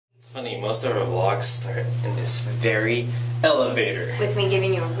Funny, most of our vlogs start in this very elevator. With me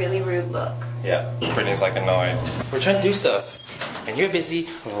giving you a really rude look. Yeah, Brittany's like annoyed. We're trying to do stuff, and you're busy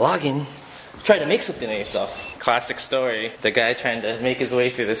vlogging, trying to make something of yourself. Classic story. The guy trying to make his way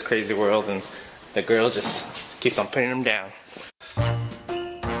through this crazy world, and the girl just keeps on putting him down.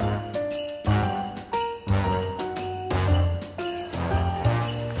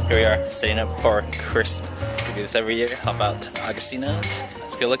 Here we are, setting up for Christmas. We do this every year. How about Agostino's?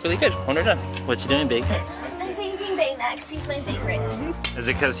 It's gonna look really good when we're done. What you doing, Big? I'm painting Baymax. He's my favorite. Is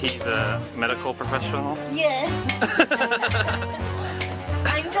it because he's a medical professional? Yes.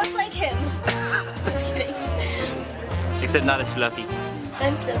 I'm just like him. Just kidding. Except not as fluffy.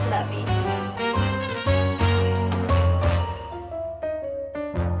 I'm so fluffy.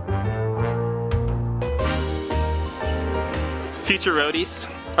 Future roadies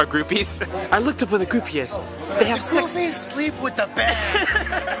are groupies. I looked up what a groupie is. They have sex. They sleep with the band.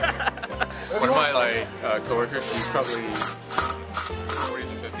 One of my coworkers, she's probably 40s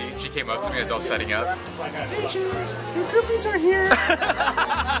and 50s. She came up to me as I was setting up. Hey Jules, your groupies are here.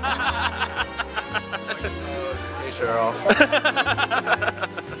 Hey Cheryl.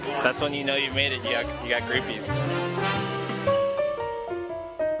 That's when you know you made it. You got groupies.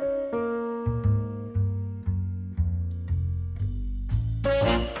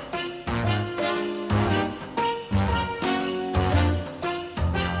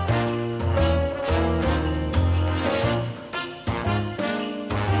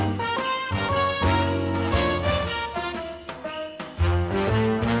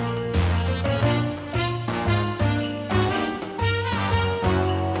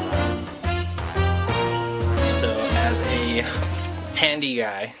 As a handy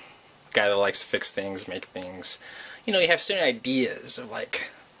guy that likes to fix things, make things, you know, you have certain ideas of like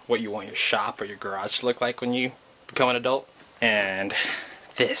what you want your shop or your garage to look like when you become an adult. And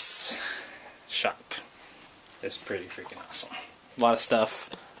this shop is pretty freaking awesome. A lot of stuff,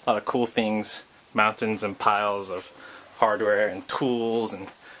 a lot of cool things, mountains and piles of hardware and tools and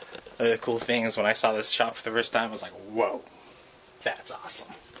other cool things. When I saw this shop for the first time, I was like, whoa, that's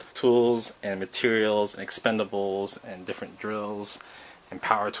awesome. Tools and materials and expendables and different drills and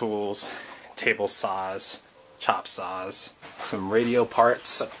power tools, table saws, chop saws, some radio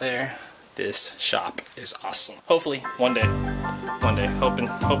parts up there. This shop is awesome. Hopefully, one day, hoping.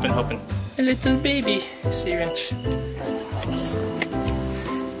 A little baby C-wrench.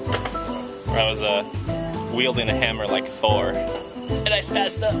 I was wielding a hammer like Thor, and I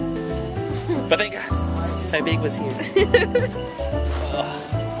spazzed up. But thank God, my Big was here.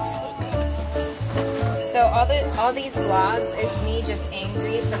 So all these vlogs is me just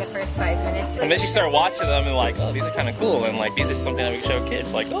angry for the first 5 minutes. And then she started watching them and like, oh, these are kind of cool, and like, these are something that we can show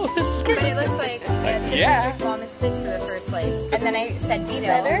kids. Like, oh, this is great. But it looks like yeah. Mom is pissed for the first and then I said Vito.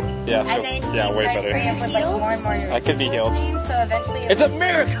 Better? Yeah, And then yeah, way better. with like more and more. I could be healed. So eventually It's a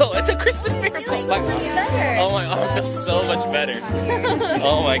miracle. It's a Christmas miracle. Like, Better. oh my, oh, it feels so much better.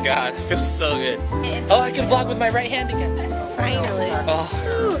 Oh my God, it feels so good. Oh, I can vlog with my right hand again. Finally.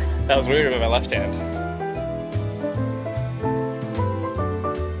 Oh, that was weird with my left hand.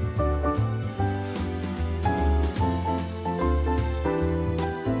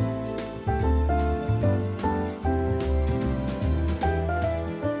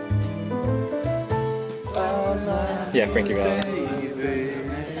 Yeah, Frankie Valli.